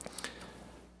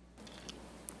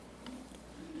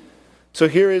So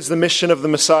here is the mission of the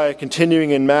Messiah, continuing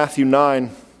in Matthew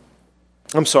 10,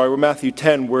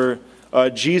 where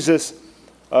Jesus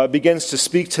begins to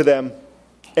speak to them,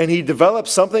 and he develops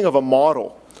something of a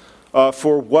model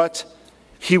for what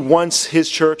he wants his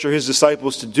church or his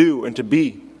disciples to do and to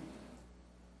be.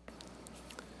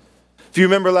 If you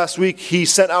remember last week, he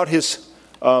sent out his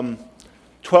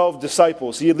 12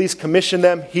 disciples. He at least commissioned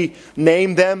them. He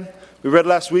named them. We read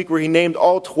last week where he named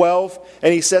all 12,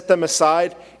 and he set them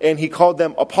aside, and he called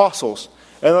them apostles.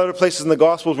 And in other places in the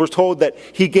Gospels, we're told that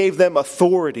he gave them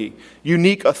authority,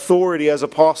 unique authority as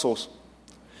apostles.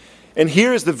 And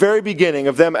here is the very beginning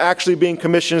of them actually being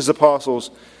commissioned as apostles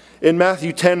in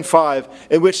Matthew 10:5,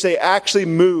 in which they actually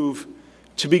move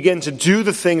to begin to do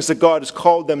the things that God has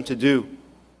called them to do.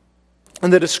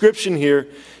 And the description here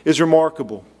is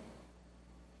remarkable.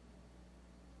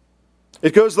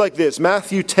 It goes like this,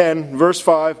 Matthew 10, verse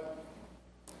 5.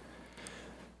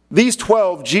 These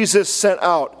 12 Jesus sent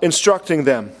out, instructing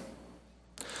them,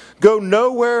 "Go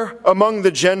nowhere among the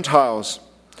Gentiles,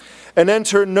 and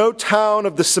enter no town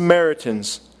of the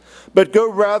Samaritans, but go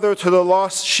rather to the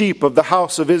lost sheep of the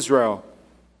house of Israel.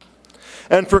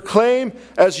 And proclaim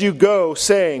as you go,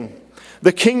 saying,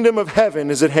 the kingdom of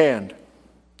heaven is at hand.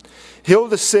 Heal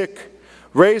the sick,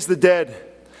 raise the dead,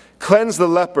 cleanse the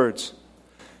lepers,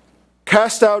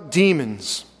 cast out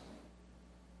demons.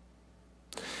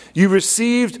 You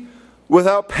received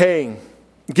without paying,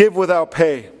 give without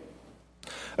pay.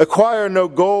 Acquire no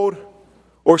gold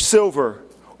or silver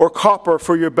or copper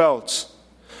for your belts,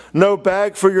 no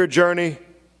bag for your journey,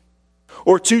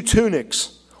 or 2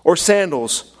 tunics, or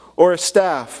sandals, or a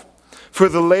staff, for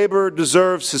the laborer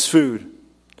deserves his food.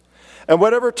 And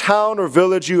whatever town or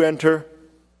village you enter,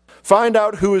 find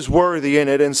out who is worthy in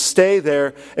it, and stay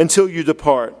there until you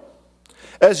depart.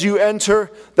 As you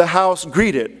enter the house,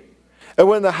 greet it. And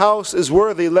when the house is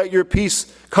worthy, let your peace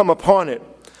come upon it.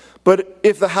 But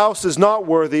if the house is not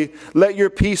worthy, let your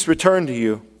peace return to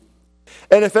you.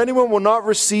 And if anyone will not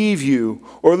receive you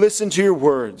or listen to your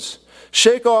words,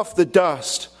 shake off the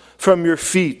dust from your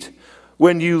feet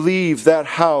when you leave that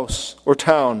house or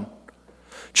town.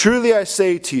 Truly I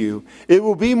say to you, it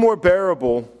will be more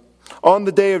bearable on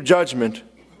the day of judgment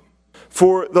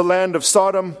for the land of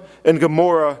Sodom and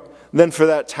Gomorrah than for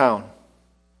that town."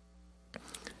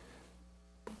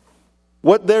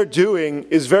 What they're doing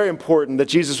is very important, that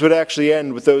Jesus would actually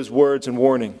end with those words and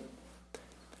warning.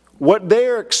 What they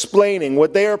are explaining,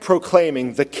 what they are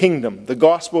proclaiming, the kingdom, the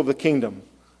gospel of the kingdom,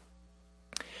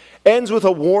 ends with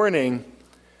a warning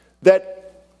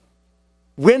that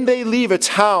when they leave a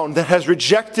town that has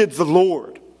rejected the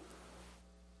Lord,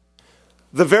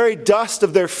 the very dust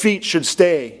of their feet should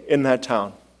stay in that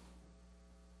town.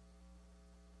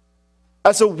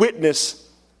 As a witness,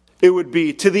 it would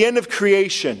be to the end of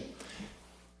creation.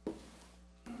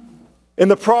 In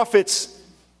the prophets,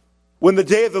 when the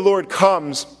day of the Lord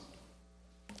comes,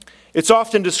 it's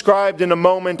often described in a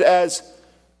moment as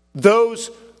those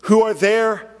who are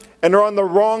there and are on the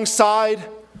wrong side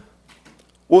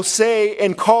will say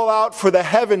and call out for the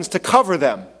heavens to cover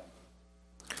them.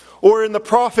 Or in the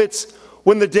prophets,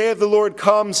 when the day of the Lord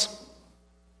comes,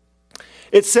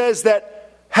 it says that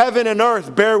heaven and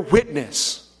earth bear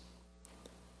witness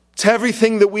to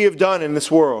everything that we have done in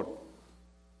this world.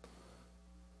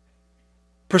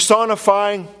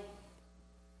 Personifying,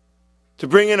 to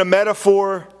bring in a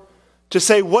metaphor, to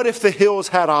say, what if the hills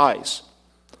had eyes?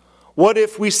 What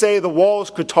if we say the walls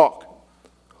could talk?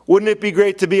 Wouldn't it be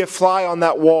great to be a fly on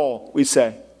that wall, we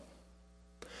say?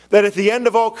 That at the end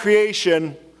of all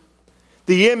creation,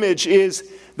 the image is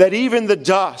that even the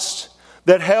dust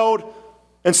that held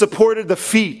and supported the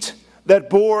feet that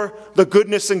bore the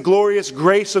goodness and glorious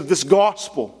grace of this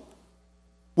gospel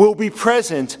will be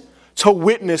present to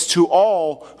witness to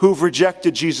all who've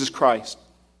rejected Jesus Christ.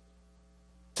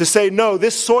 To say, no,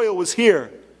 this soil was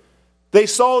here. They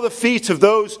saw the feet of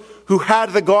those who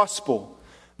had the gospel.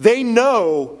 They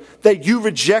know that you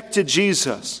rejected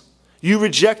Jesus. You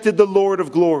rejected the Lord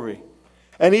of glory.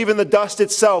 And even the dust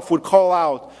itself would call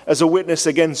out as a witness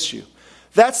against you.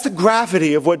 That's the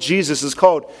gravity of what Jesus has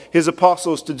called his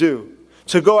apostles to do.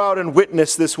 To go out and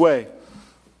witness this way.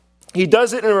 He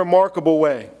does it in a remarkable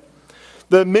way.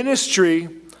 The ministry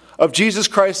of Jesus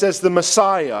Christ as the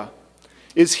Messiah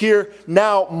is here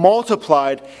now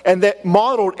multiplied, and that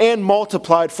modeled and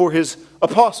multiplied for his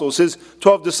apostles, his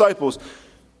 12 disciples.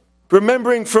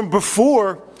 Remembering from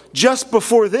before, just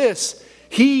before this,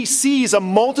 he sees a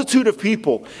multitude of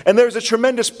people, and there's a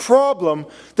tremendous problem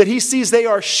that he sees they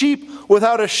are sheep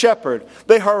without a shepherd.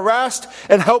 They are harassed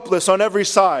and helpless on every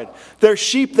side. They're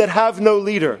sheep that have no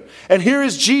leader. And here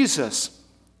is Jesus,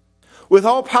 with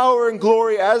all power and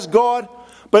glory as God,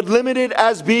 but limited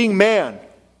as being man,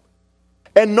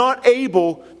 and not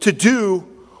able to do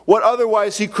what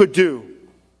otherwise he could do.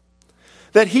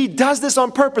 That he does this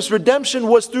on purpose. Redemption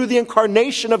was through the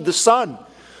incarnation of the Son,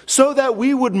 so that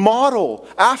we would model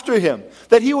after him,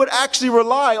 that he would actually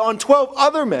rely on 12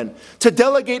 other men to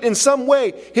delegate in some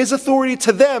way his authority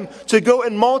to them to go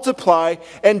and multiply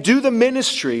and do the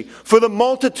ministry for the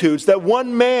multitudes that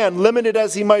one man, limited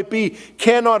as he might be,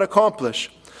 cannot accomplish.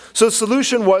 So the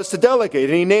solution was to delegate,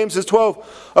 and he names his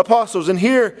 12 apostles. And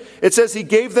here it says he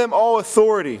gave them all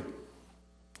authority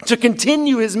to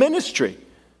continue his ministry,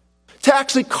 to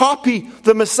actually copy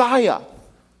the Messiah.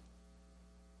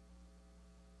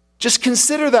 Just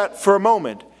consider that for a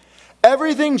moment.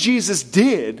 Everything Jesus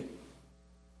did,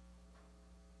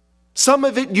 some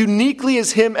of it uniquely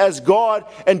as him as God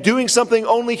and doing something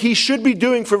only he should be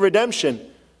doing for redemption.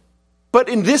 But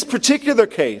in this particular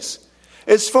case,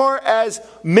 as far as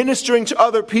ministering to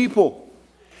other people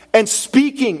and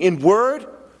speaking in word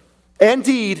and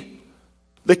deed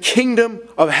the kingdom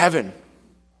of heaven,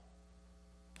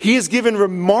 he has given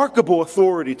remarkable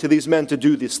authority to these men to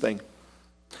do this thing.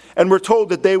 And we're told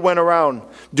that they went around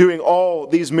doing all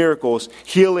these miracles,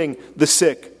 healing the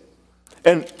sick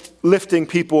and lifting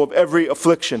people of every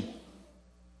affliction.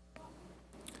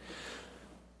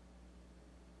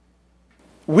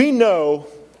 We know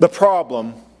the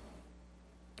problem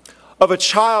of a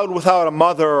child without a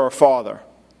mother or a father.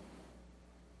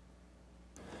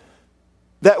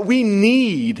 That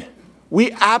we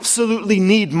absolutely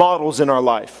need models in our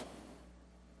life.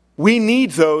 We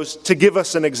need those to give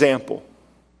us an example.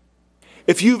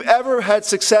 If you've ever had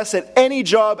success at any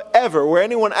job ever, where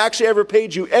anyone actually ever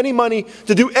paid you any money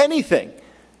to do anything,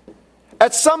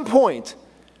 at some point,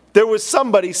 there was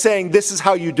somebody saying, this is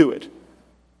how you do it.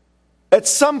 At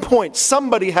some point,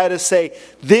 somebody had to say,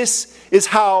 this is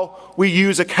how we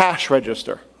use a cash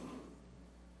register.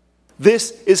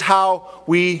 This is how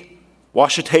we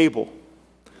wash a table.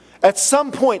 At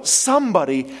some point,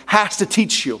 somebody has to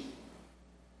teach you.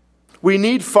 We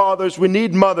need fathers, we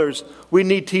need mothers, we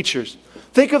need teachers.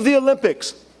 Think of the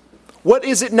Olympics. What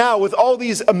is it now with all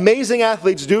these amazing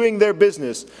athletes doing their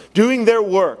business, doing their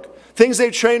work, things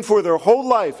they've trained for their whole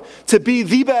life to be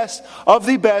the best of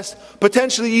the best,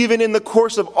 potentially even in the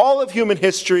course of all of human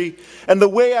history, and the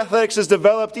way athletics has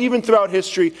developed even throughout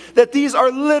history, that these are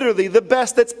literally the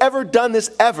best that's ever done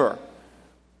this ever.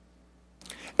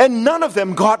 And none of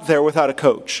them got there without a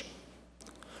coach.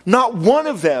 Not one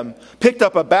of them picked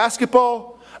up a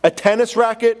basketball, a tennis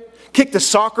racket, kicked a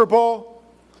soccer ball,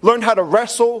 learned how to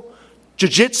wrestle,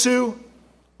 jiu-jitsu,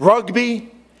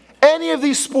 rugby, any of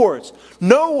these sports.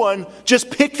 No one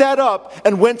just picked that up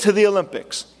and went to the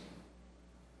Olympics.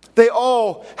 They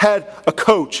all had a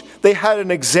coach. They had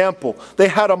an example. They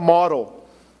had a model.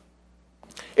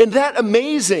 In that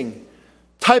amazing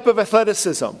type of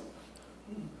athleticism,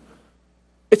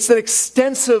 it's an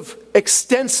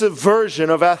extensive version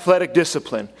of athletic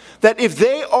discipline. That if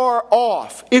they are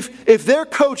off, if their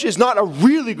coach is not a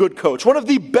really good coach, one of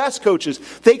the best coaches,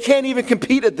 they can't even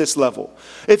compete at this level.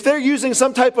 If they're using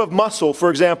some type of muscle, for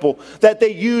example, that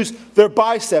they use their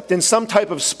bicep in some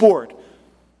type of sport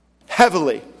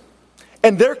heavily,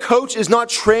 and their coach is not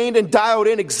trained and dialed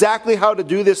in exactly how to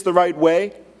do this the right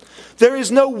way, there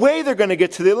is no way they're going to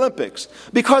get to the Olympics.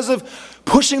 Because of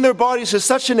pushing their bodies to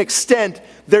such an extent,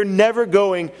 they're never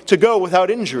going to go without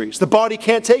injuries. The body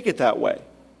can't take it that way.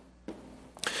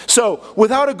 So,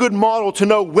 without a good model to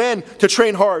know when to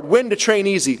train hard, when to train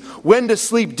easy, when to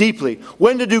sleep deeply,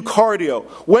 when to do cardio,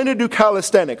 when to do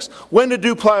calisthenics, when to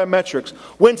do plyometrics,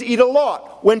 when to eat a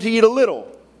lot, when to eat a little,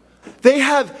 they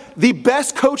have the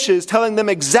best coaches telling them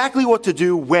exactly what to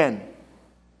do when.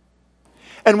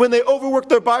 And when they overwork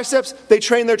their biceps, they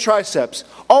train their triceps.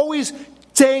 Always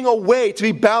staying away to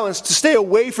be balanced, to stay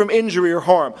away from injury or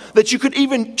harm. That you could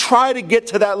even try to get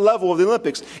to that level of the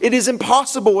Olympics. It is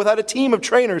impossible without a team of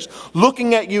trainers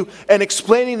looking at you and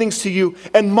explaining things to you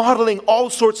and modeling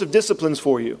all sorts of disciplines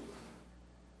for you.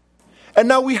 And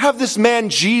now we have this man,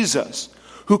 Jesus,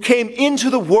 who came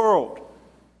into the world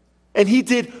and he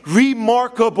did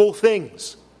remarkable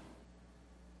things.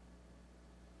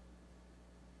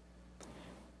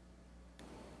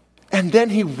 And then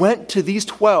he went to these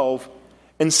 12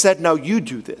 and said, now you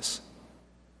do this.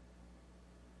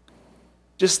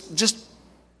 Just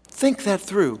think that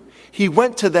through. He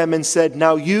went to them and said,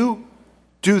 now you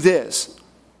do this.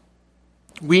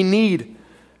 We need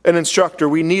an instructor.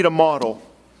 We need a model.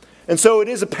 And so it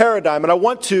is a paradigm. And I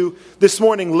want to, this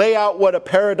morning, lay out what a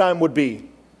paradigm would be.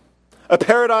 A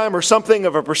paradigm or something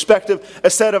of a perspective, a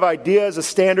set of ideas, a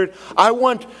standard. I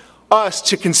want us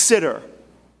to consider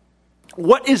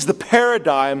what is the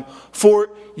paradigm for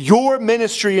your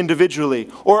ministry individually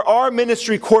or our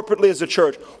ministry corporately as a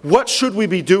church? What should we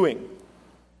be doing?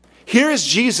 Here is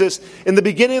Jesus in the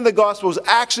beginning of the Gospels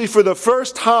actually for the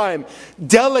first time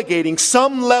delegating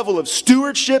some level of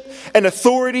stewardship and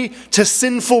authority to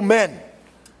sinful men.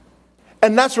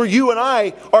 And that's where you and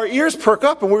I, our ears perk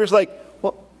up and we're just like,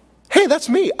 well, hey, that's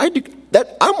me.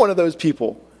 I'm one of those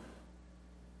people.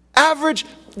 Average,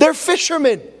 they're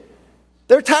fishermen.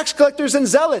 They're tax collectors and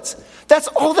zealots. That's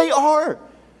all they are.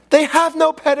 They have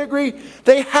no pedigree.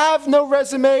 They have no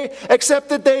resume except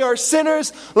that they are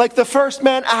sinners like the first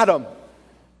man, Adam.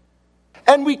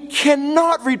 And we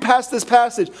cannot read past this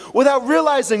passage without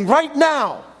realizing right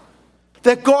now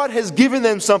that God has given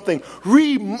them something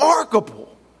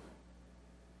remarkable.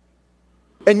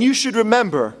 And you should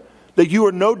remember that you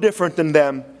are no different than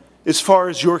them as far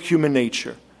as your human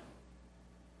nature.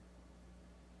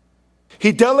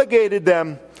 He delegated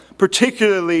them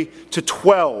particularly to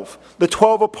 12, the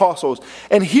 12 apostles.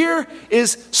 And here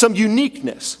is some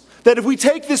uniqueness, that if we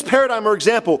take this paradigm or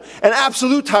example and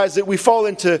absolutize it, we fall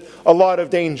into a lot of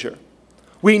danger.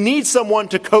 We need someone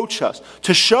to coach us,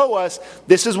 to show us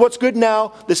this is what's good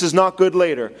now, this is not good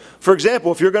later. For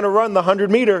example, if you're going to run the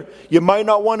 100-meter, you might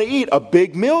not want to eat a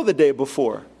big meal the day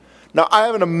before. Now, I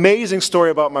have an amazing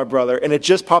story about my brother, and it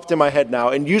just popped in my head now.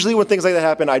 And usually when things like that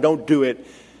happen, I don't do it,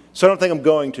 so I don't think I'm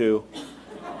going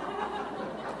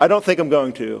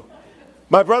to.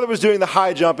 My brother was doing the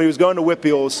high jump, and he was going to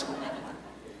Whitfields,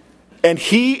 and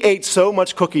he ate so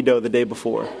much cookie dough the day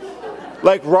before.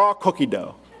 Like raw cookie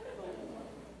dough.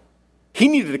 He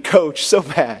needed a coach so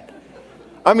bad.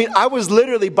 I mean, I was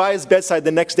literally by his bedside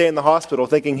the next day in the hospital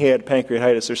thinking he had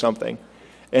pancreatitis or something.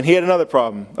 And he had another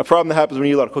problem, a problem that happens when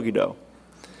you eat a lot of cookie dough.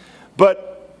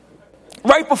 But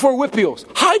right before Whitfields,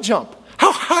 high jump.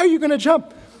 How high are you going to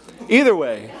jump? Either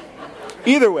way,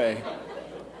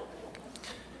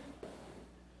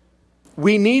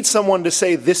 we need someone to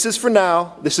say, this is for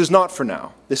now, this is not for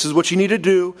now. This is what you need to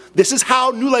do. This is how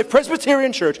New Life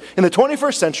Presbyterian Church in the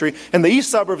 21st century in the east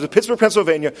suburbs of Pittsburgh,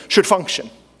 Pennsylvania should function.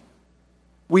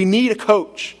 We need a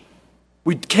coach.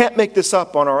 We can't make this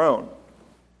up on our own.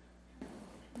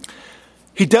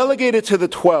 He delegated to the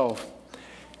 12.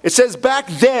 It says back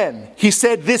then, he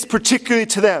said this particularly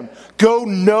to them, go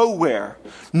nowhere,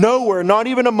 not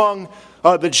even among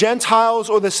the Gentiles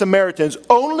or the Samaritans,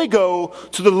 only go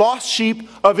to the lost sheep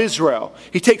of Israel.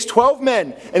 He takes 12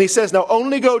 men and he says, now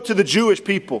only go to the Jewish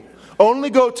people, only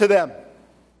go to them.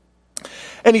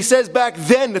 And he says back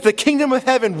then that the kingdom of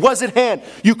heaven was at hand.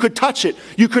 You could touch it.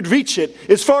 You could reach it.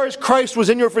 As far as Christ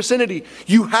was in your vicinity,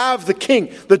 you have the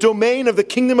king. The domain of the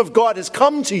kingdom of God has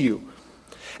come to you.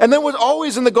 And then what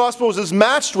always in the Gospels is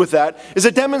matched with that is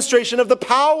a demonstration of the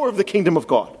power of the kingdom of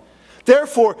God.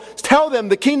 Therefore, tell them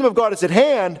the kingdom of God is at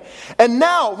hand. And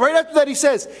now, right after that, he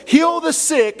says, heal the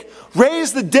sick,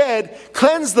 raise the dead,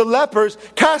 cleanse the lepers,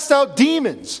 cast out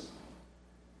demons.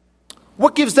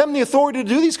 What gives them the authority to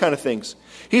do these kind of things?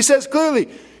 He says clearly,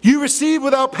 you receive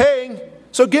without paying,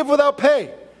 so give without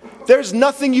pay. There's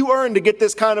nothing you earn to get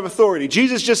this kind of authority.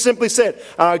 Jesus just simply said,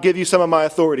 I'll give you some of my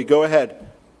authority. Go ahead.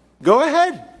 Go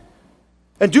ahead.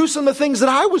 And do some of the things that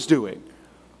I was doing.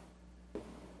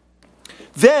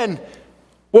 Then,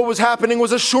 what was happening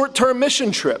was a short-term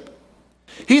mission trip.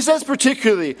 He says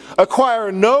particularly,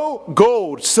 acquire no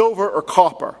gold, silver, or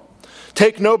copper.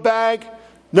 Take no bag,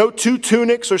 no 2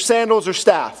 tunics or sandals or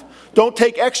staff. Don't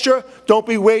take extra. Don't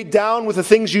be weighed down with the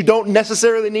things you don't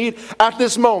necessarily need at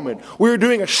this moment. We are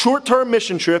doing a short-term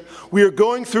mission trip. We are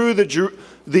going through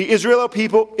the Israelite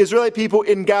people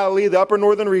in Galilee, the upper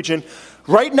northern region.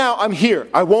 Right now, I'm here.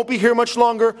 I won't be here much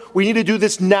longer. We need to do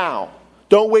this now.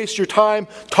 Don't waste your time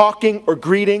talking or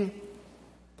greeting.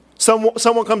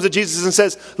 Someone comes to Jesus and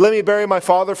says, let me bury my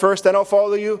father first, then I'll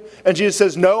follow you. And Jesus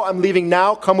says, no, I'm leaving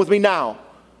now. Come with me now.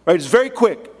 Right? It's very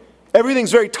quick.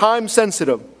 Everything's very time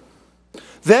sensitive.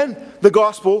 Then the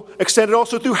gospel extended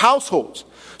also through households.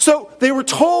 So they were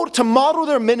told to model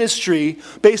their ministry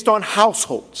based on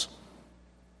households.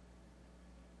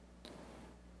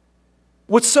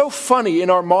 What's so funny in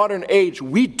our modern age,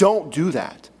 we don't do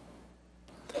that.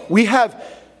 We have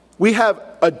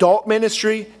adult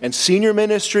ministry and senior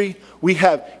ministry. We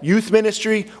have youth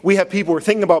ministry. We have people who are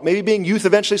thinking about maybe being youth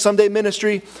eventually someday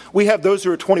ministry. We have those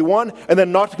who are 21, and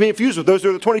then not to be confused with those who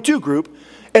are the 22 group.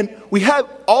 And we have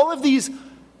all of these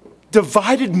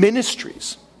divided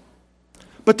ministries.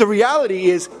 But the reality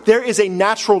is there is a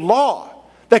natural law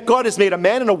that God has made a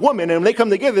man and a woman, and when they come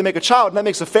together, they make a child, and that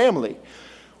makes a family.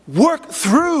 Work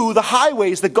through the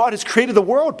highways that God has created the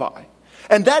world by.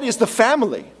 And that is the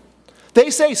family. They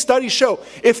say, studies show,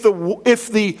 if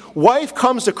the wife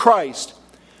comes to Christ,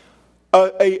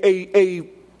 a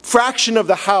fraction of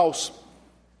the house,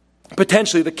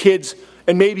 potentially the kids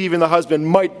and maybe even the husband,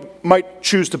 might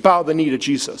choose to bow the knee to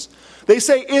Jesus. They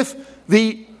say if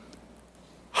the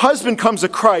husband comes to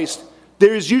Christ,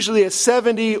 there is usually a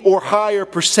 70 or higher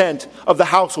 % of the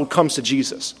household comes to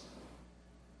Jesus.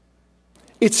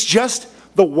 It's just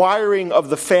the wiring of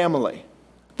the family.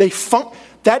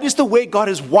 That is the way God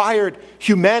has wired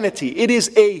humanity. It is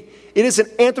an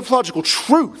anthropological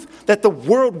truth that the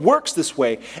world works this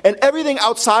way. And everything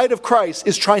outside of Christ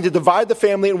is trying to divide the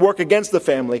family and work against the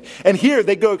family. And here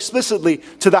they go explicitly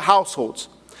to the households.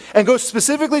 And go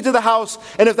specifically to the house,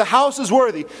 and if the house is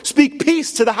worthy, speak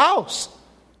peace to the house.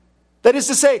 That is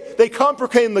to say, they come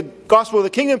proclaim the gospel of the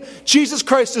kingdom, Jesus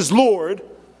Christ is Lord,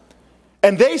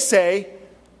 and they say,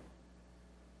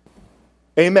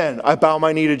 Amen, I bow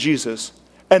my knee to Jesus.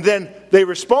 And then they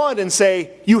respond and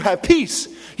say, you have peace.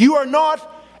 You are not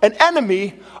an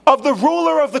enemy of the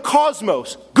ruler of the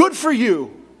cosmos. Good for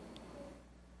you.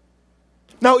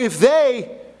 Now, if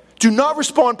they do not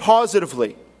respond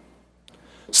positively,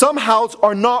 some houses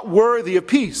are not worthy of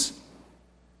peace.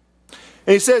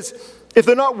 And he says, if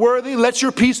they're not worthy, let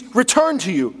your peace return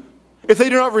to you. If they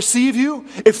do not receive you,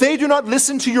 if they do not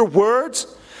listen to your words,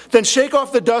 then shake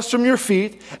off the dust from your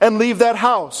feet and leave that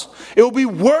house. It will be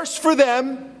worse for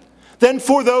them than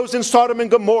for those in Sodom and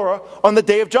Gomorrah on the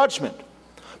day of judgment.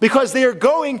 Because they are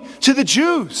going to the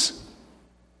Jews,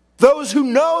 those who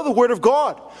know the word of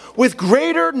God. With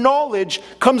greater knowledge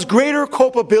comes greater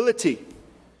culpability.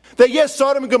 That yes,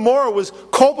 Sodom and Gomorrah was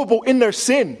culpable in their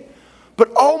sin.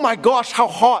 But oh my gosh, how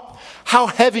hot, how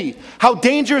heavy, how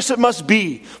dangerous it must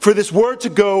be for this word to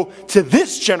go to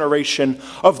this generation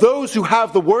of those who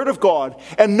have the word of God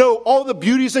and know all the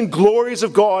beauties and glories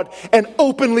of God and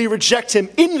openly reject him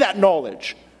in that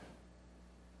knowledge.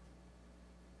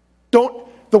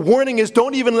 The warning is,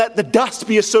 don't even let the dust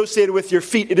be associated with your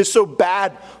feet. It is so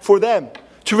bad for them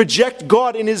to reject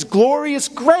God in his glorious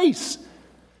grace.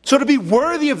 So to be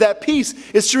worthy of that peace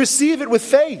is to receive it with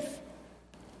faith.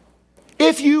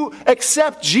 If you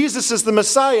accept Jesus as the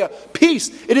Messiah,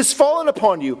 peace, it has fallen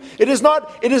upon you. It is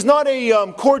not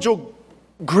a cordial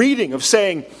greeting of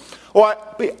saying, I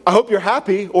hope you're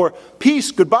happy, or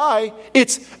peace, goodbye.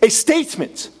 It's a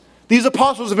statement. These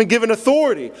apostles have been given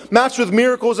authority, matched with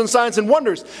miracles and signs and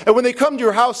wonders. And when they come to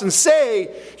your house and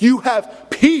say, you have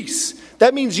peace,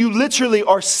 that means you literally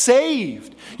are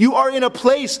saved. You are in a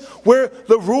place where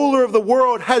the ruler of the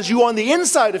world has you on the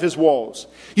inside of his walls.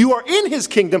 You are in his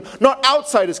kingdom, not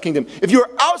outside his kingdom. If you are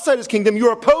outside his kingdom, you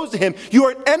are opposed to him. You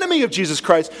are an enemy of Jesus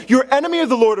Christ. You are enemy of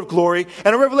the Lord of glory.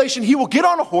 And in Revelation, he will get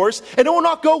on a horse and it will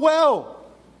not go well.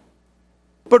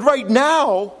 But right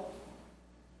now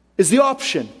is the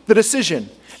option, the decision.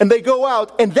 And they go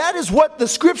out, and that is what the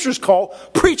scriptures call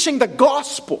preaching the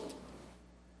gospel.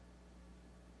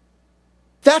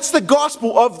 That's the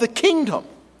gospel of the kingdom.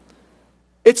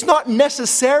 It's not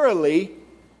necessarily,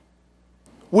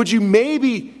 would you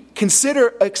maybe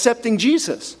consider accepting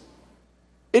Jesus?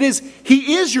 It is,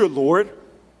 he is your Lord.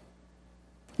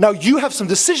 Now you have some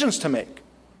decisions to make.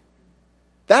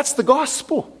 That's the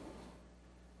gospel.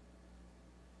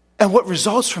 And what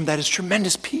results from that is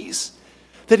tremendous peace.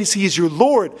 That is, he is your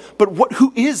Lord. But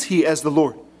who is he as the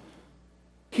Lord?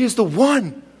 He is the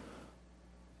one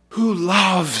who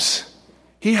loves.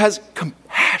 He has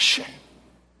compassion.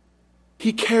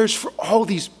 He cares for all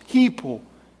these people.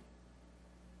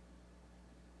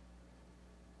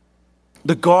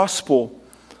 The Gospel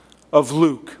of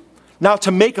Luke. Now,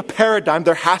 to make a paradigm,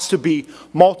 there has to be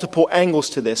multiple angles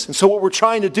to this. And so what we're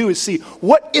trying to do is see,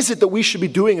 what is it that we should be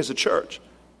doing as a church?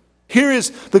 Here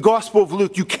is the Gospel of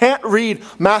Luke. You can't read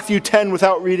Matthew 10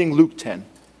 without reading Luke 10.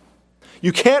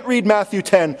 You can't read Matthew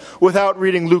 10 without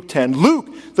reading Luke 10.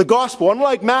 Luke, the Gospel,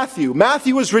 unlike Matthew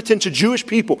was written to Jewish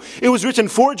people. It was written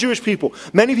for Jewish people.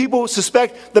 Many people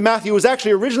suspect that Matthew was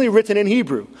actually originally written in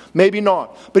Hebrew. Maybe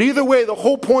not. But either way, the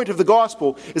whole point of the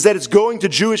Gospel is that it's going to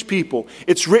Jewish people.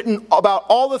 It's written about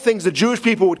all the things that Jewish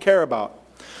people would care about.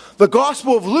 The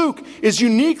Gospel of Luke is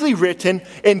uniquely written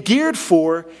and geared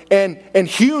for and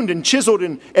hewn and chiseled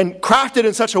and crafted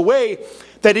in such a way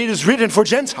that it is written for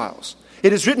Gentiles.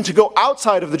 It is written to go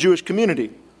outside of the Jewish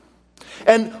community.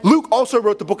 And Luke also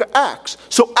wrote the book of Acts.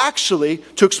 So actually,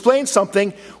 to explain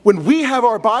something, when we have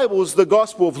our Bibles, the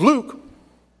Gospel of Luke,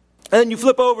 and then you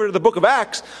flip over to the book of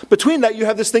Acts, between that you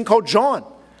have this thing called John.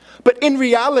 But in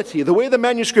reality, the way the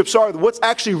manuscripts are, what's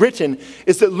actually written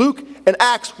is that Luke and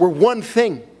Acts were one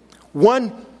thing.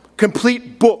 One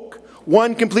complete book,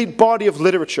 one complete body of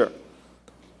literature.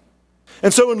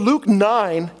 And so in Luke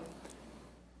 9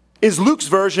 is Luke's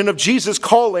version of Jesus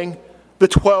calling the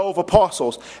 12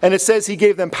 apostles. And it says he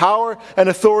gave them power and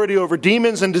authority over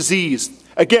demons and disease.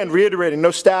 Again, reiterating,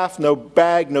 no staff, no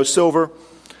bag, no silver.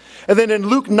 And then in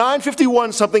Luke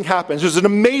 9:51, something happens. There's an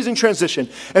amazing transition.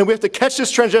 And we have to catch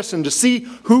this transition to see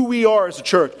who we are as a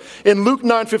church. In Luke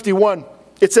 9:51,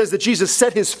 it says that Jesus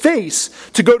set his face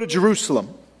to go to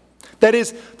Jerusalem. That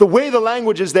is, the way the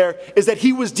language is there is that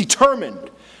he was determined.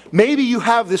 Maybe you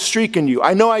have this streak in you.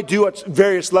 I know I do at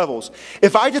various levels.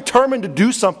 If I determine to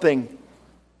do something,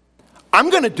 I'm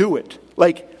going to do it.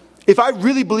 Like, if I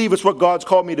really believe it's what God's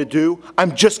called me to do,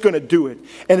 I'm just going to do it.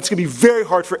 And it's going to be very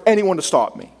hard for anyone to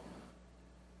stop me.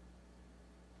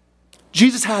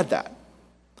 Jesus had that.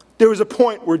 There was a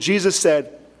point where Jesus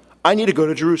said, I need to go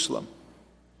to Jerusalem.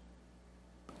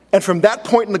 And from that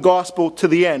point in the gospel to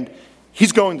the end,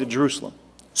 he's going to Jerusalem.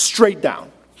 Straight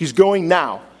down. He's going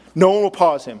now. No one will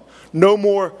pause him. No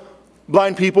more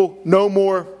blind people. No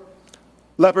more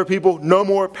leper people. No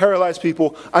more paralyzed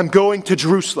people. I'm going to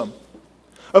Jerusalem.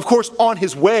 Of course, on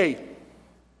his way,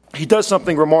 he does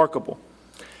something remarkable.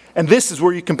 And this is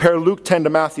where you compare Luke 10 to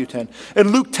Matthew 10.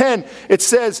 In Luke 10, it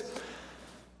says,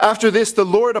 after this, the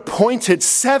Lord appointed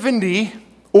 70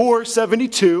 or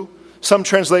 72, some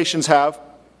translations have,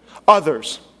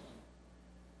 others.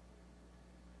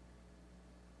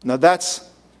 Now that's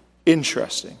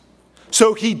interesting.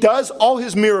 So he does all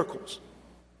his miracles.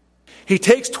 He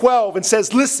takes 12 and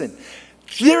says, listen,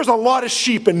 there's a lot of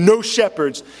sheep and no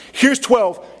shepherds. Here's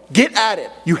 12. Get at it.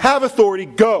 You have authority.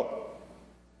 Go.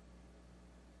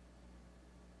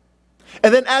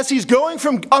 And then as he's going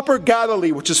from Upper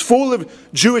Galilee, which is full of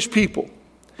Jewish people,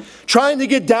 trying to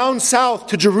get down south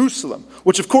to Jerusalem,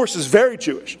 which of course is very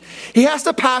Jewish, he has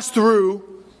to pass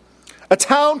through a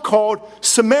town called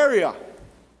Samaria.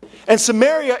 And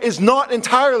Samaria is not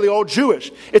entirely all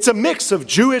Jewish. It's a mix of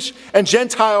Jewish and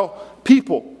Gentile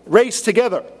people raced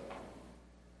together.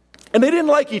 And they didn't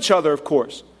like each other, of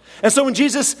course. And so when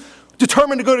Jesus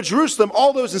determined to go to Jerusalem,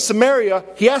 all those in Samaria,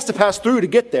 he has to pass through to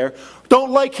get there,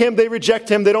 don't like him, they reject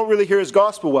him, they don't really hear his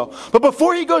gospel well. But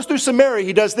before he goes through Samaria,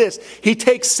 he does this. He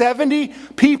takes 70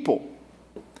 people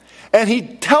and he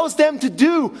tells them to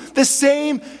do the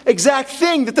same exact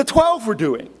thing that the 12 were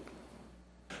doing.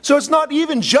 So it's not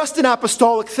even just an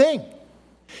apostolic thing.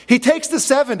 He takes the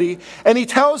 70 and he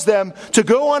tells them to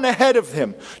go on ahead of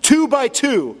him, 2 by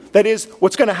 2. That is,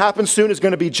 what's going to happen soon is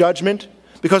going to be judgment.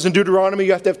 Because in Deuteronomy,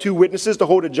 you have to have 2 witnesses to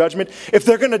hold a judgment. If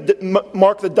they're going to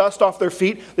mark the dust off their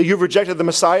feet that you've rejected the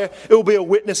Messiah, it will be a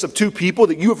witness of 2 people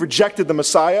that you have rejected the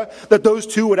Messiah, that those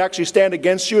 2 would actually stand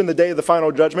against you in the day of the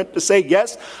final judgment to say,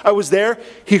 yes, I was there,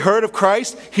 he heard of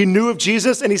Christ, he knew of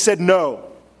Jesus, and he said no.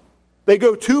 They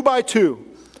go 2 by 2.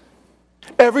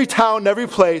 Every town, every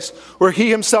place where he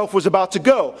himself was about to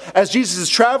go. As Jesus is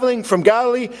traveling from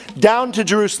Galilee down to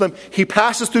Jerusalem, he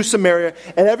passes through Samaria,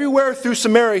 and everywhere through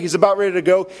Samaria he's about ready to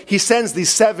go, he sends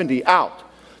these 70 out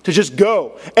to just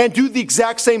go and do the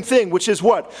exact same thing, which is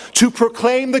what? To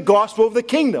proclaim the gospel of the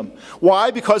kingdom.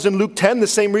 Why? Because in Luke 10, the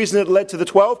same reason that led to the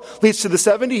 12 leads to the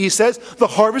 70. He says, the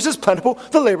harvest is plentiful,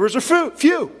 the laborers are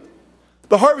few.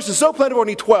 The harvest is so plentiful, I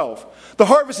need 12. The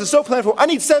harvest is so plentiful, I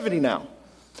need 70 now.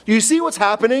 Do you see what's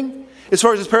happening? As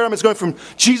far as this paradigm is going from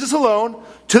Jesus alone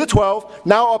to the 12,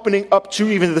 now opening up to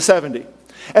even the 70.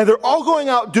 And they're all going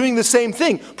out doing the same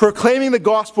thing, proclaiming the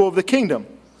gospel of the kingdom.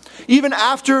 Even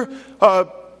after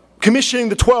commissioning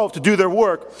the 12 to do their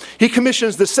work, he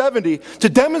commissions the 70 to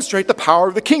demonstrate the power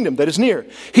of the kingdom that is near.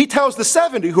 He tells the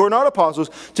 70 who are not apostles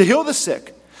to heal the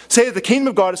sick, say that the kingdom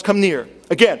of God has come near.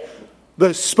 Again,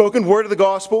 the spoken word of the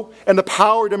gospel and the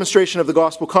power demonstration of the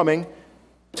gospel coming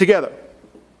together.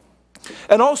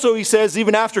 And also he says,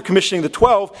 even after commissioning the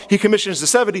 12, he commissions the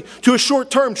 70 to a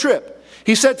short-term trip.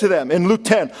 He said to them in Luke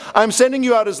 10, I'm sending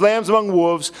you out as lambs among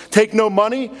wolves. Take no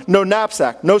money, no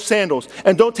knapsack, no sandals,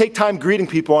 and don't take time greeting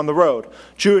people on the road.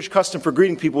 Jewish custom for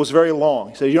greeting people was very long.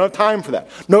 He said, you don't have time for that.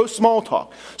 No small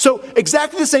talk. So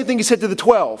exactly the same thing he said to the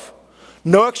 12.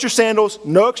 No extra sandals,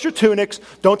 no extra tunics,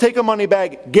 don't take a money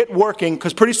bag, get working,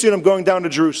 because pretty soon I'm going down to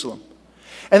Jerusalem.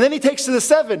 And then he takes to the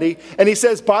 70 and he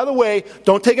says, by the way,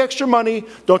 don't take extra money,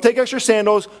 don't take extra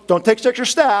sandals, don't take extra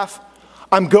staff.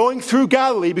 I'm going through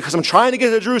Galilee because I'm trying to get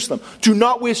to Jerusalem. Do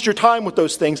not waste your time with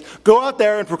those things. Go out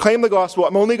there and proclaim the gospel.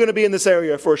 I'm only going to be in this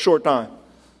area for a short time.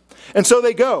 And so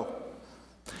they go.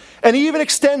 And he even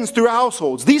extends through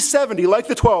households. These 70, like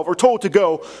the 12, are told to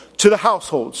go to the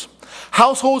households.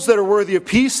 Households that are worthy of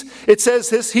peace. It says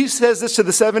this, he says this to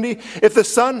the 70,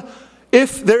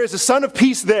 if there is a son of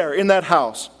peace there in that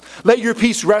house, let your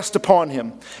peace rest upon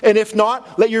him. And if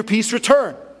not, let your peace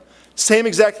return. Same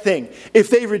exact thing. If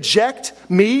they reject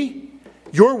me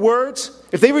Your words,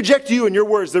 if they reject you and your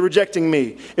words, they're rejecting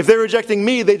me. If they're rejecting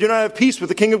me, they do not have peace with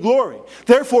the King of glory.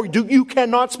 Therefore, you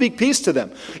cannot speak peace to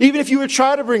them. Even if you would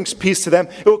try to bring peace to them,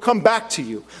 it will come back to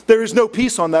you. There is no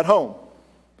peace on that home.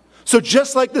 So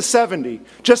just like the 70,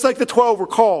 just like the 12 were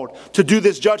called to do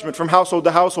this judgment from household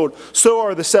to household, so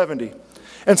are the 70.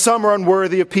 And some are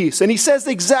unworthy of peace. And he says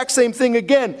the exact same thing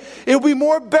again. It will be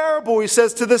more bearable, he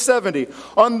says to the 70,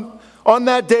 on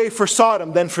that day for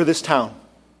Sodom than for this town.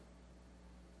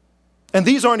 And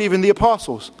these aren't even the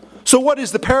apostles. So what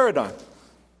is the paradigm?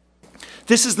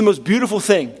 This is the most beautiful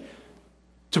thing,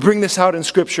 to bring this out in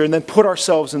Scripture and then put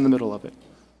ourselves in the middle of it.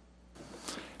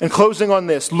 And closing on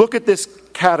this, look at this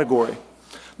category.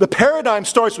 The paradigm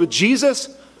starts with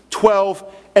Jesus, 12,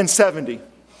 and 70.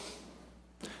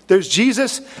 There's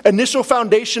Jesus' initial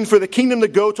foundation for the kingdom to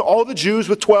go to all the Jews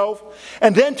with 12,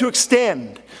 and then to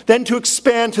expand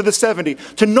to the 70,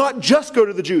 to not just go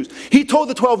to the Jews. He told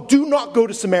the 12, do not go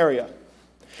to Samaria.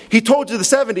 He told to the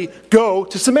 70, go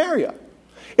to Samaria.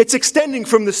 It's extending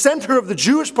from the center of the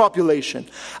Jewish population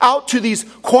out to these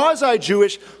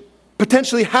quasi-Jewish,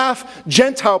 potentially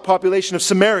half-Gentile population of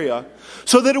Samaria,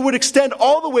 so that it would extend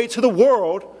all the way to the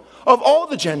world of all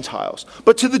the Gentiles,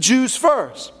 but to the Jews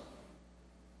first.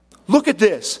 Look at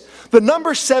this. The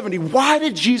number 70, why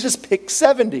did Jesus pick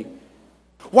 70?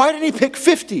 Why didn't he pick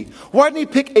 50? Why didn't he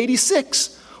pick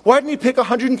 86? Why didn't he pick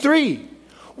 103?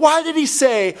 Why did he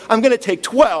say, I'm going to take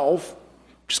 12,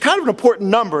 which is kind of an important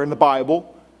number in the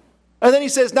Bible, and then he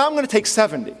says, now I'm going to take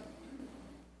 70?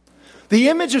 The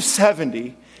image of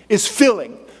 70 is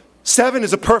filling. 7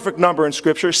 is a perfect number in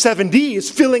Scripture. 70 is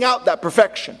filling out that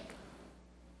perfection.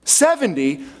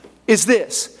 70 is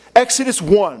this. Exodus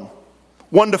 1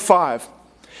 to 5.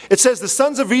 It says, the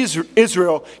sons of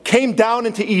Israel came down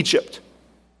into Egypt.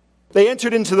 They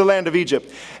entered into the land of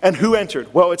Egypt. And who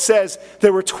entered? Well, it says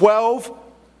there were 12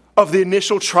 of the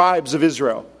initial tribes of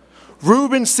Israel.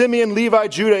 Reuben, Simeon, Levi,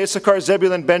 Judah, Issachar,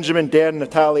 Zebulun, Benjamin, Dan,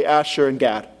 Naphtali, Asher, and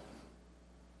Gad.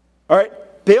 All right?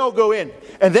 They all go in.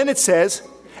 And then it says,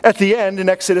 at the end, in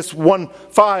Exodus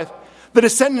 1:5, the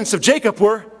descendants of Jacob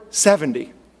were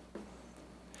 70.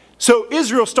 So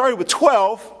Israel started with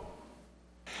 12,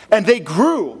 and they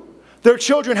grew. Their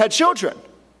children had children.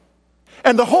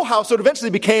 And the whole household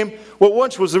eventually became, what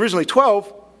once was originally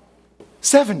 12,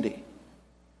 70.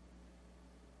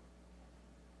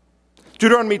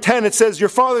 Deuteronomy 10, it says, your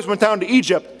fathers went down to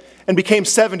Egypt and became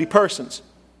 70 persons.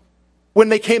 When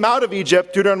they came out of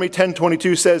Egypt, Deuteronomy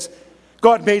 10:22 says,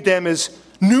 God made them as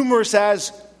numerous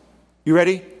as, you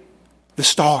ready? The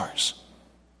stars.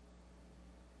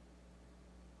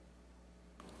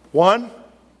 1,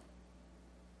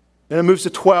 then it moves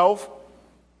to 12.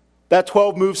 That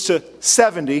 12 moves to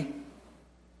 70.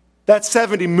 That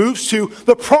 70 moves to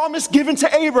the promise given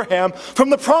to Abraham from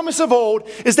the promise of old,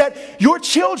 is that your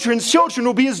children's children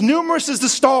will be as numerous as the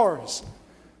stars.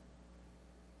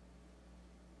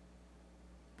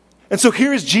 And so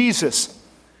here is Jesus.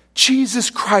 Jesus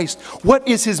Christ. What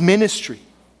is his ministry?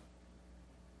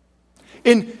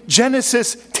 In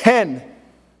Genesis 10,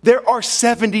 there are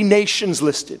 70 nations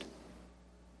listed.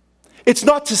 It's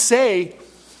not to say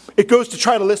it goes to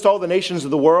try to list all the nations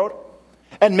of the world.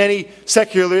 And many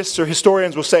secularists or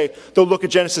historians will say, they'll look at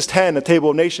Genesis 10, the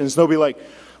table of nations, and they'll be like,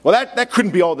 well, that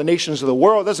couldn't be all the nations of the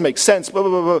world. It doesn't make sense. Blah,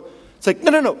 blah, blah, blah. It's like,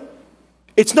 no.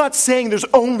 It's not saying there's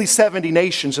only 70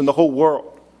 nations in the whole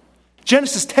world.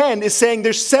 Genesis 10 is saying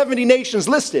there's 70 nations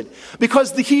listed,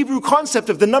 because the Hebrew concept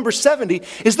of the number 70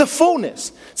 is the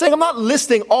fullness. It's saying I'm not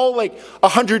listing all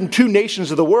 102 nations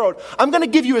of the world. I'm going to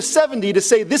give you a 70 to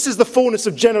say this is the fullness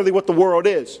of generally what the world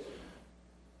is.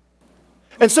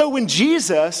 And so when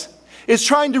Jesus is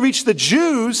trying to reach the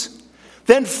Jews,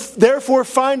 then therefore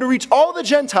find to reach all the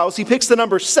Gentiles, he picks the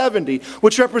number 70,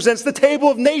 which represents the table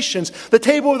of nations, the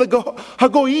table of the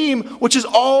Hagoyim, which is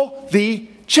all the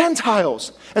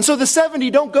Gentiles. And so the 70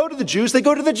 don't go to the Jews, they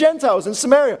go to the Gentiles in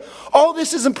Samaria. All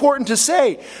this is important to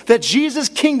say, that Jesus'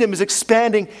 kingdom is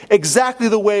expanding exactly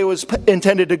the way it was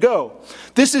intended to go.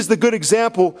 This is the good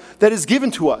example that is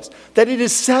given to us, that it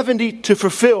is 70 to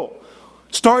fulfill,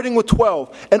 starting with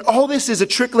 12. And all this is a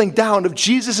trickling down of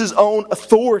Jesus' own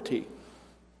authority.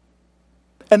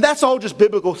 And that's all just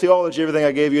biblical theology, everything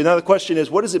I gave you. Now the question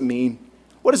is, what does it mean?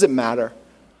 What does it matter?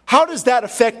 How does that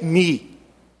affect me?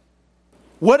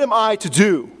 What am I to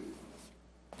do?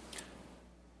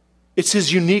 It's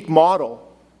his unique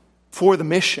model for the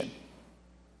mission.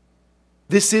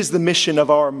 This is the mission of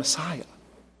our Messiah.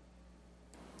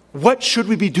 What should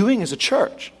we be doing as a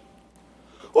church?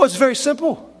 Well, it's very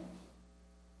simple.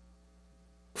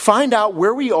 Find out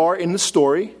where we are in the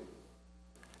story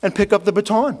and pick up the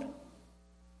baton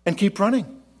and keep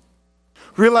running.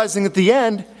 realizing that the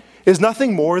end is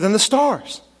nothing more than the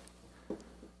stars.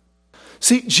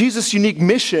 See, Jesus' unique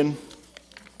mission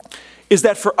is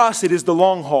that for us it is the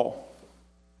long haul.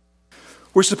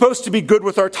 We're supposed to be good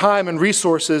with our time and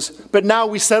resources, but now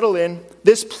we settle in.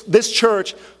 This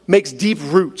church makes deep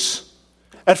roots.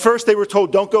 At first they were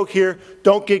told, don't go here,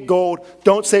 don't get gold,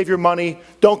 don't save your money,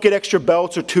 don't get extra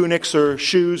belts or tunics or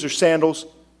shoes or sandals.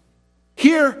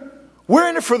 Here, we're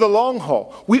in it for the long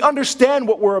haul. We understand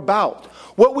what we're about.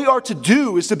 What we are to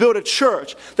do is to build a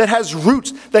church that has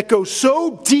roots that go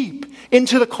so deep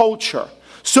into the culture,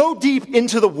 so deep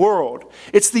into the world.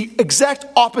 It's the exact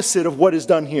opposite of what is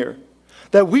done here.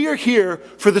 That we are here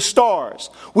for the stars.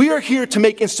 We are here to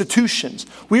make institutions.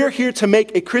 We are here to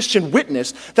make a Christian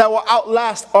witness that will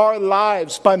outlast our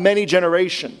lives by many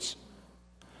generations.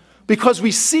 Because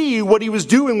we see what he was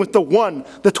doing with the 1,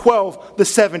 the 12, the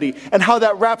 70, and how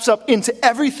that wraps up into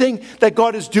everything that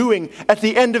God is doing at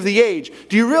the end of the age.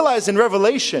 Do you realize in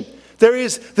Revelation, there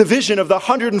is the vision of the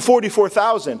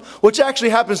 144,000, which actually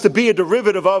happens to be a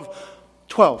derivative of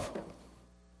 12.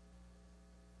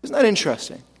 Isn't that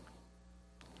interesting?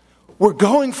 We're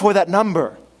going for that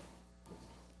number.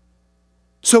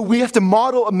 So we have to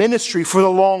model a ministry for the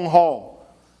long haul,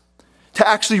 to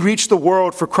actually reach the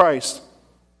world for Christ.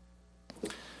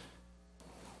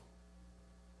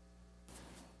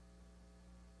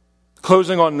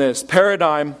 Closing on this,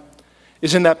 paradigm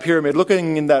is in that pyramid.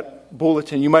 Looking in that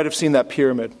bulletin, you might have seen that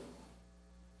pyramid.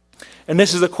 And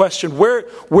this is the question,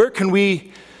 where can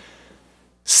we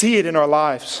see it in our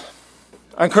lives?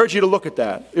 I encourage you to look at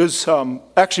that. It was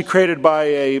actually created by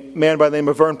a man by the name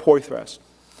of Vern Poythress.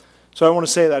 So I want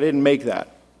to say that I didn't make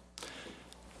that.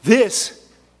 This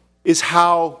is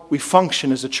how we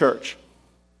function as a church.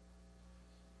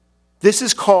 This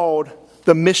is called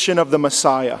the mission of the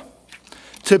Messiah.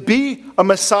 To be a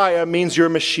Messiah means you're a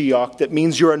Mashiach. That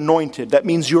means you're anointed. That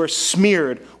means you're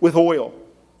smeared with oil.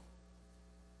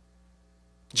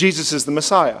 Jesus is the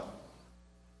Messiah.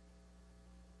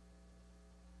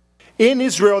 In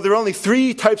Israel, there are only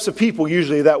 3 types of people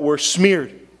usually that were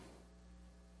smeared.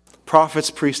 Prophets,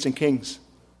 priests, and kings.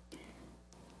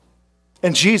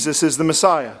 And Jesus is the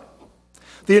Messiah.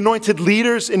 The anointed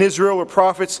leaders in Israel were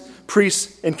prophets,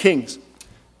 priests, and kings.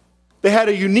 They had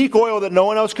a unique oil that no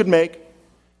one else could make.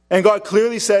 And God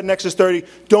clearly said in Exodus 30,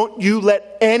 don't you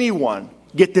let anyone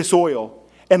get this oil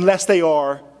unless they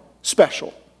are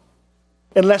special.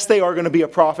 Unless they are going to be a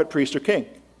prophet, priest, or king.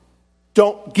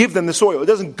 Don't give them this oil. It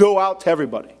doesn't go out to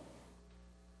everybody.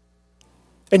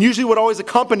 And usually what always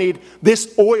accompanied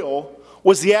this oil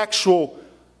was the actual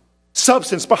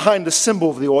substance behind the symbol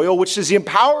of the oil, which is the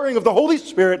empowering of the Holy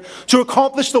Spirit to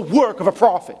accomplish the work of a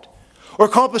prophet, or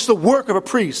accomplish the work of a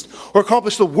priest, or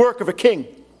accomplish the work of a king.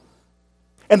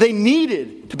 And they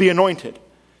needed to be anointed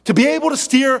to be able to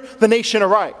steer the nation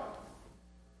aright.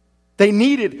 They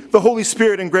needed the Holy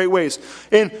Spirit in great ways.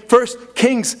 In 1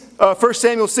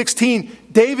 Samuel 16,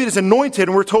 David is anointed,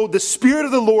 and we're told the Spirit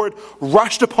of the Lord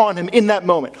rushed upon him in that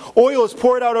moment. Oil is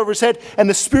poured out over his head, and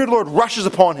the Spirit of the Lord rushes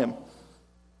upon him.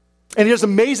 And he does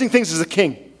amazing things as a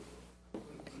king.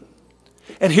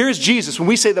 And here's Jesus. When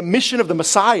we say the mission of the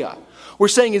Messiah, we're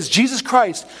saying is Jesus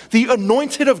Christ, the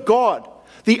anointed of God,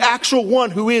 the actual one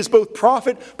who is both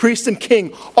prophet, priest, and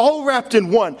king, all wrapped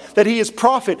in one, that he is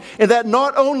prophet, and that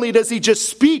not only does he just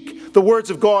speak the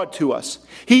words of God to us,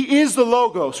 he is the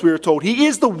Logos, we are told. He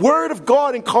is the Word of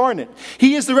God incarnate.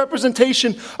 He is the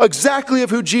representation exactly of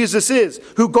who Jesus is,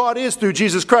 who God is through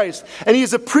Jesus Christ. And he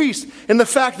is a priest in the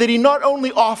fact that he not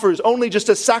only offers only just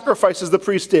a sacrifice as the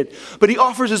priest did, but he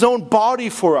offers his own body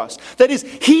for us. That is,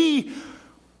 he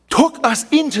took us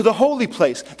into the holy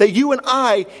place, that you and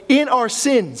I, in our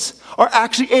sins, are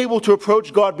actually able to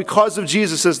approach God because of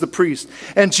Jesus as the priest.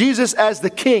 And Jesus as the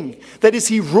king, that is,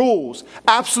 he rules,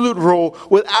 absolute rule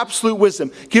with absolute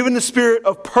wisdom, given the spirit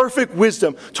of perfect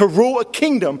wisdom to rule a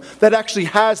kingdom that actually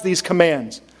has these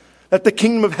commands, that the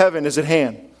kingdom of heaven is at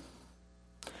hand.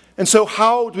 And so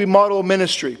how do we model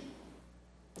ministry?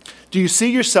 Do you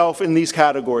see yourself in these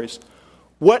categories?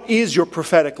 What is your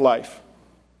prophetic life?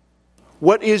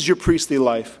 What is your priestly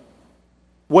life?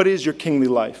 What is your kingly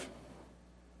life?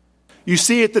 You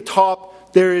see at the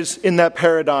top, there is in that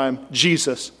paradigm,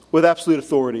 Jesus with absolute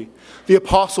authority. The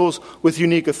apostles with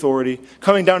unique authority.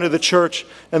 Coming down to the church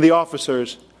and the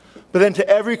officers. But then to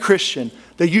every Christian,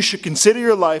 that you should consider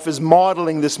your life as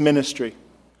modeling this ministry.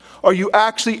 Are you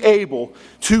actually able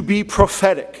to be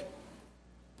prophetic?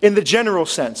 In the general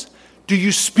sense, do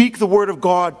you speak the word of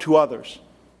God to others?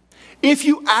 If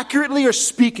you accurately are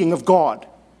speaking of God,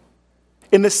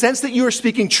 in the sense that you are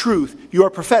speaking truth, you are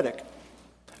prophetic.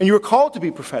 And you are called to be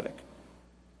prophetic.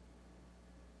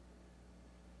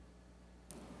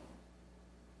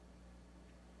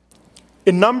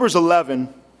 In Numbers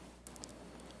 11,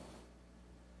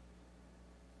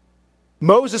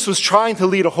 Moses was trying to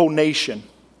lead a whole nation.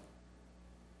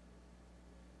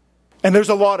 And there's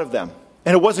a lot of them.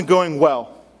 And it wasn't going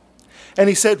well. And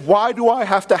he said, why do I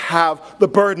have to have the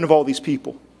burden of all these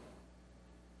people?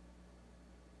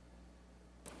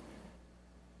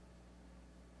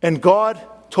 And God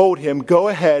told him, go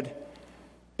ahead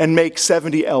and make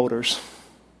 70 elders.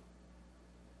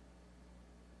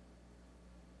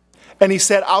 And he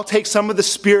said, I'll take some of the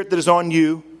spirit that is on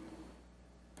you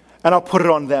and I'll put it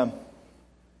on them.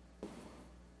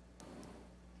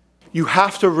 You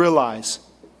have to realize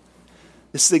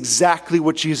this is exactly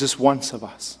what Jesus wants of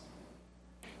us.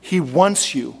 He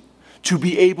wants you to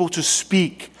be able to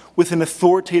speak with an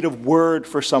authoritative word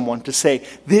for someone, to say,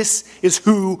 this is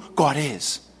who God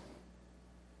is.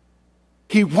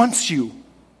 He wants you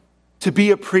to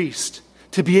be a priest,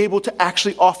 to be able to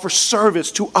actually offer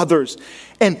service to others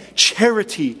and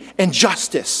charity and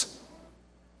justice,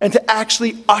 and to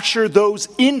actually usher those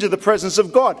into the presence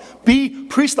of God. Be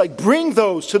priest-like. Bring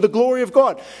those to the glory of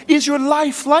God. Is your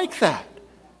life like that?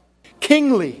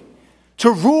 Kingly,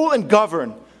 to rule and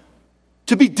govern,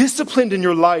 to be disciplined in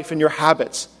your life and your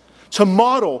habits, to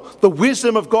model the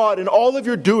wisdom of God in all of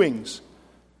your doings,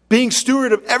 being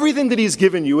steward of everything that He's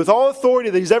given you, with all authority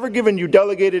that He's ever given you,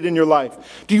 delegated in your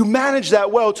life. Do you manage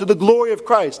that well to the glory of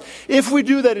Christ? If we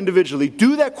do that individually,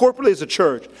 do that corporately as a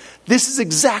church, this is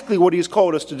exactly what He has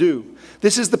called us to do.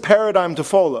 This is the paradigm to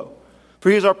follow. For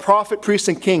He is our prophet, priest,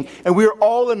 and king, and we are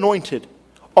all anointed,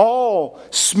 all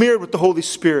smeared with the Holy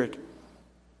Spirit.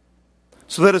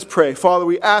 So let us pray. Father,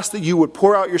 we ask that you would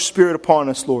pour out your Spirit upon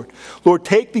us, Lord. Lord,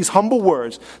 take these humble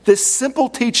words, this simple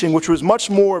teaching, which was much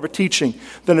more of a teaching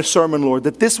than a sermon, Lord,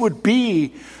 that this would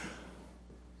be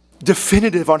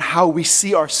definitive on how we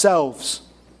see ourselves,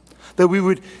 that we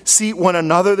would see one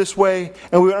another this way,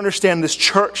 and we would understand this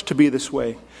church to be this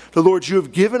way. The Lord, you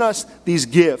have given us these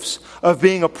gifts of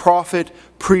being a prophet,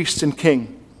 priest, and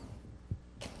king.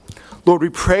 Lord, we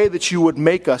pray that you would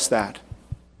make us that.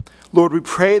 Lord, we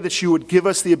pray that you would give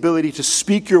us the ability to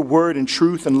speak your word in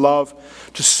truth and love,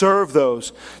 to serve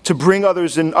those, to bring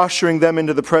others in, ushering them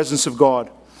into the presence of God.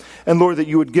 And Lord, that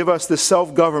you would give us this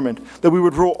self-government, that we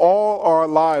would rule all our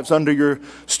lives under your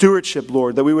stewardship,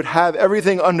 Lord, that we would have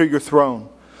everything under your throne.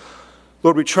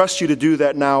 Lord, we trust you to do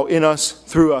that now in us,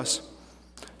 through us,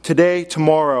 today,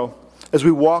 tomorrow, as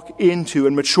we walk into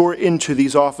and mature into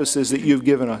these offices that you've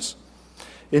given us.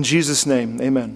 In Jesus' name, amen.